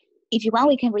 If you want,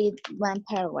 we can read one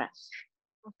paragraph.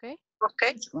 Okay.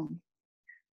 Okay.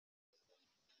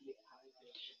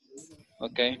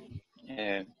 Okay.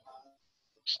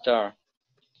 Start.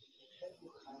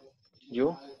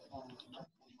 You?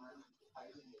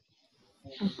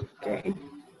 Okay.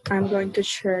 I'm going to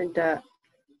share the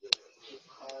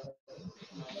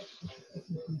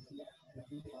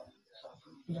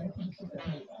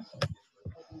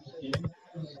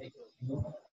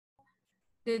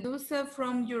Deduce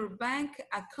from your bank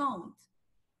account.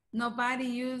 Nobody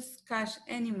use cash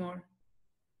anymore.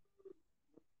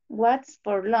 What's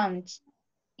for lunch?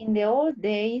 In the old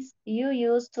days, you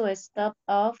used to stop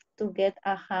off to get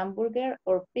a hamburger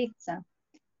or pizza.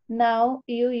 Now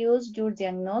you use your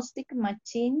diagnostic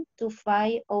machine to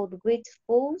find out which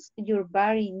foods your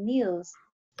body needs.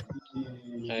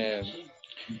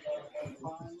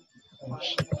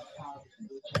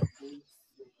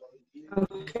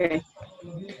 okay.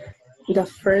 The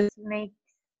first Make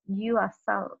you a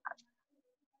salad.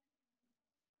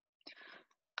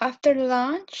 After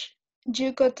lunch,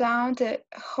 you go down the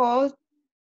hall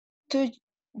to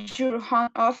your home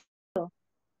office.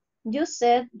 You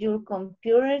set your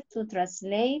computer to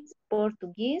translate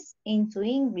Portuguese into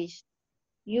English.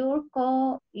 Your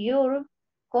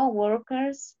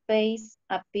coworker's face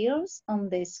appears on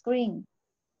the screen,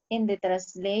 and the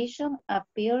translation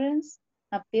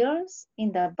appears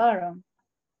in the bottom.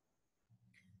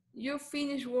 You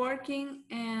finish working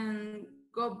and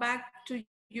go back to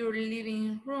your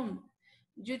living room.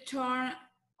 You turn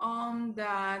on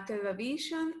the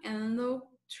television and look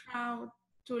through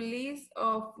to list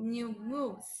of new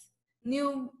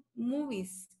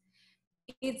movies.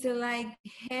 It's like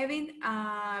having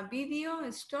a video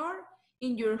store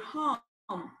in your home.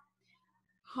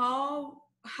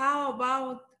 How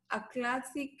about a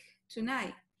classic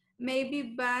tonight? Maybe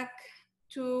Back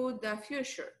to the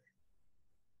Future.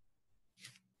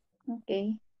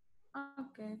 Okay.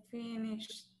 Okay, finish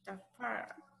the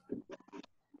part.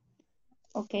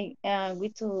 Okay. We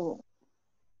to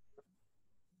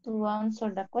answer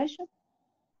the question.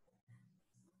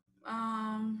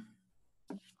 Um,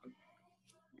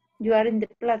 You are in the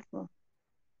platform.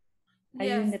 Are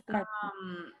you in yes, the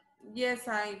platform? yes,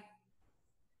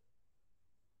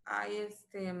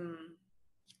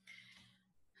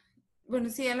 bueno,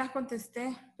 sí, ya las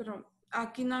contesté, pero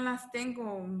aquí no las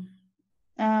tengo.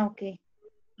 Ah, okay.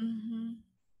 Ujú.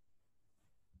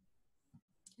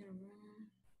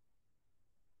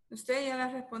 ¿Usted ya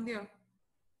las respondió?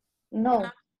 No.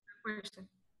 Question.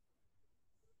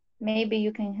 Maybe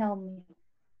you can help me.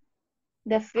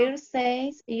 The first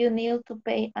says you need to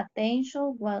pay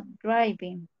attention while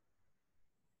driving.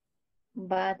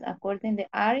 But according to the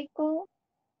article,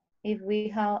 if we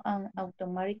have an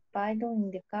automatic pilot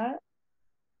in the car,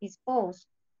 it's false.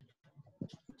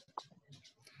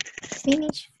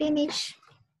 Finish.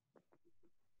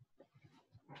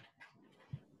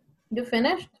 You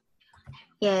finished?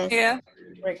 Yes. Yeah.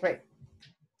 Great.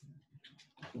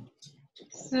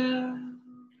 So,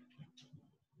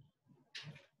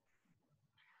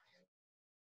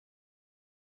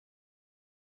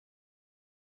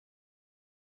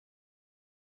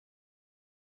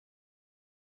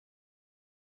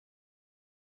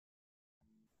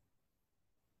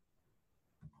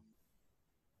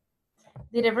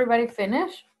 Did everybody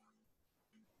finish?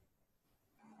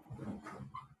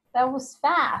 That was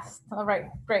fast. All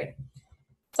right, great.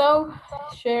 So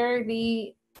share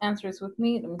the answers with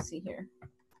me. Let me see here.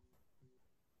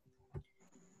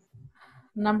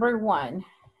 Number 1.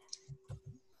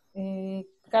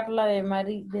 Carla de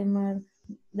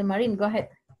Marin, go ahead.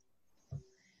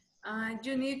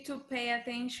 You need to pay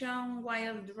attention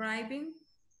while driving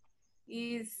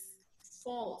is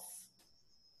false.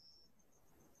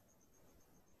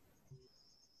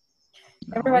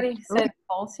 Everybody said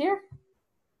false here?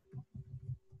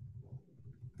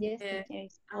 Yes,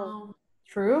 it's false.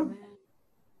 True?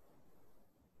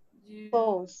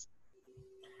 False.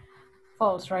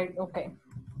 False, right? Okay.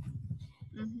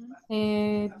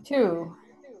 Mm-hmm. 2.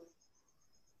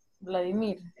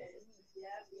 Vladimir.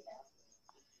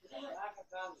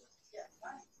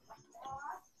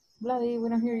 Vladdy, we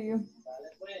don't hear you.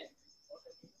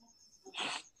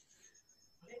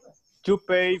 You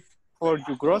pay for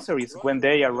your groceries when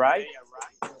they arrive.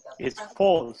 It's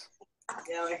false.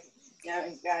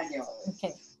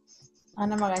 Okay.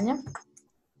 Ana Magaña.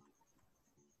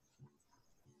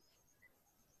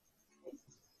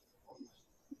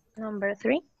 Number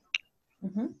 3.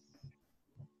 Mm-hmm.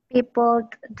 People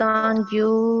don't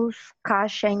use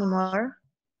cash anymore.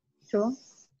 True.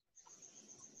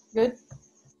 Good.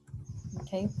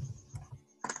 Okay.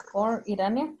 Or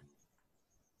Irania.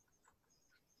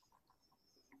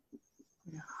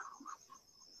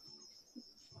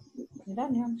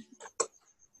 Irania.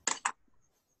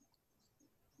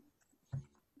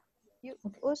 You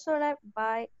usually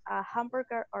buy a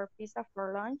hamburger or pizza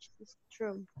for lunch. It's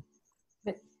true.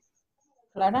 Good.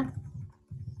 Clara.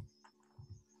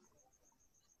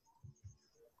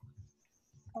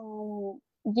 You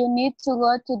need to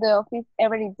go to the office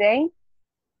every day.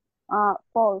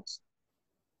 False.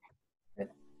 Good.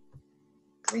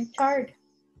 Richard,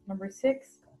 number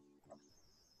 6.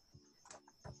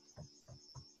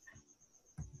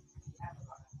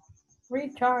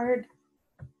 Richard.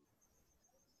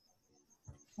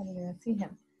 I didn't even see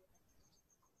him.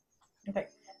 Okay.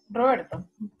 Roberto,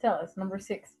 tell us, number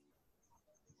 6.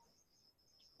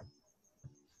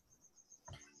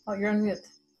 Oh, you're on mute.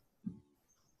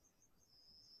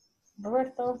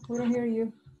 Roberto, we don't hear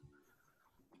you.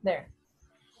 There.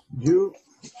 You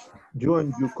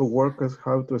and your coworkers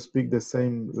have to speak the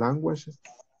same languages?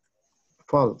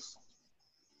 False.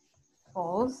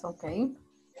 False, okay.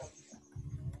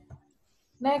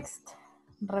 Next,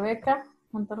 Rebecca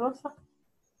Monterrosa.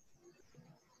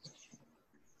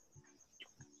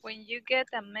 When you get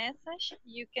a message,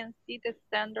 you can see the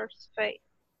sender's face.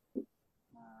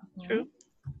 True.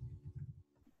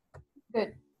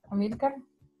 Good. Amilcar?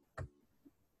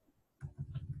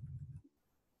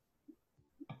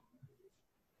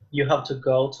 You have to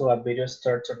go to a video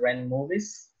store to rent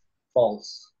movies?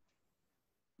 False.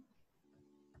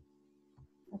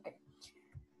 Okay.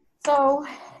 So,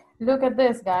 look at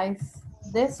this, guys.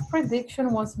 This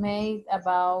prediction was made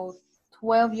about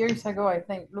 12 years ago, I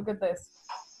think. Look at this.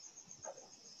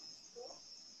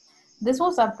 This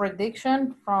was a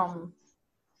prediction from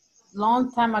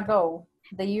long time ago,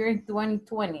 the year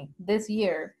 2020, this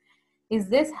year. Is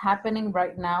this happening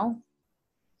right now?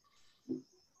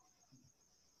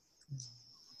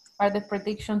 Are the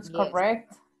predictions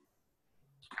correct?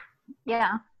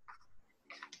 Yeah.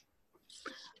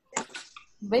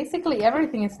 Basically,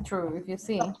 everything is true, if you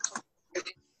see.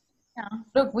 Yeah.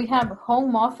 Look, we have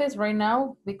home office right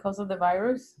now because of the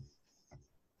virus.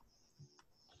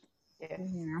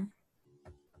 Yeah.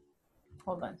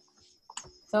 Hold on.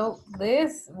 So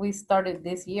this, we started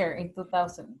this year in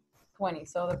 2020.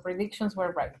 So the predictions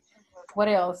were right. What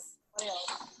else?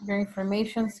 Your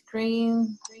information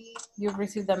screen, you've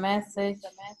received a message.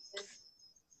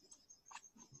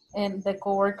 And the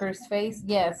coworker's face,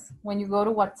 yes. When you go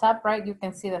to WhatsApp, right, you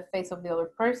can see the face of the other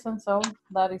person. So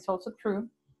that is also true.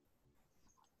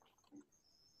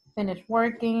 Finish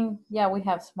working. Yeah, we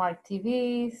have smart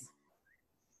TVs.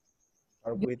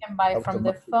 You can buy from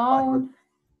the phone.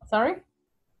 Sorry?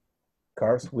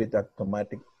 Cars with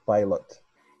automatic pilot.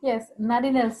 Yes, not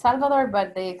in El Salvador,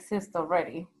 but they exist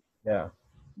already. Yeah.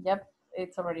 Yep,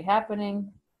 it's already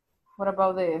happening. What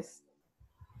about this?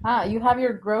 Ah, you have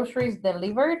your groceries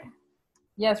delivered?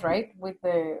 Yes, right? With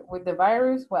the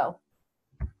virus, well,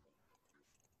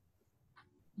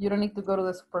 you don't need to go to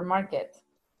the supermarket.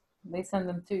 They send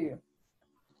them to you.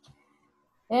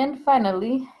 And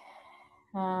finally,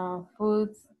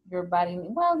 foods, your body.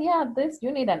 Well, yeah, this,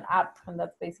 you need an app, and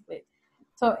that's basically it.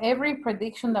 So every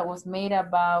prediction that was made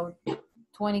about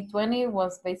 2020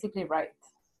 was basically right.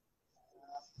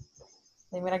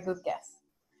 They made a good guess.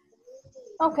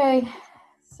 Okay,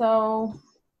 so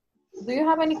do you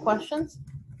have any questions?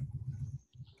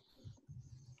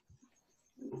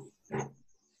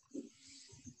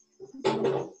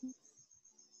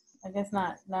 I guess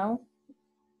not, no?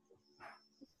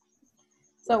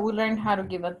 So we learned how to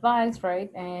give advice, right?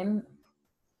 And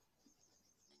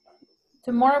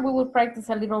tomorrow we will practice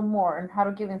a little more on how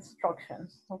to give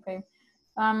instructions, okay?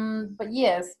 But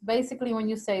yes, basically when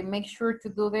you say make sure to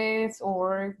do this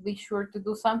or be sure to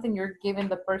do something, you're giving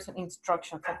the person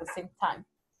instructions at the same time.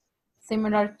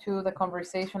 Similar to the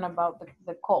conversation about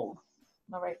the call,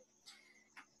 all right?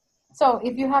 So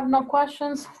if you have no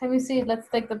questions, let me see, let's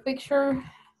take the picture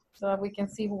so that we can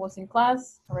see who was in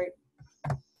class, all right?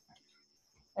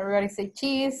 Everybody say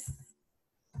cheese.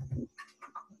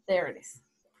 There it is.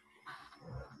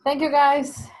 Thank you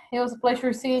guys. It was a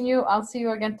pleasure seeing you. I'll see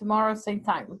you again tomorrow, same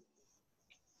time.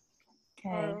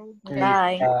 Okay. Okay.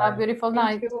 Bye. Have a beautiful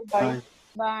night. Bye.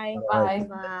 Bye. Bye.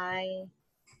 Bye.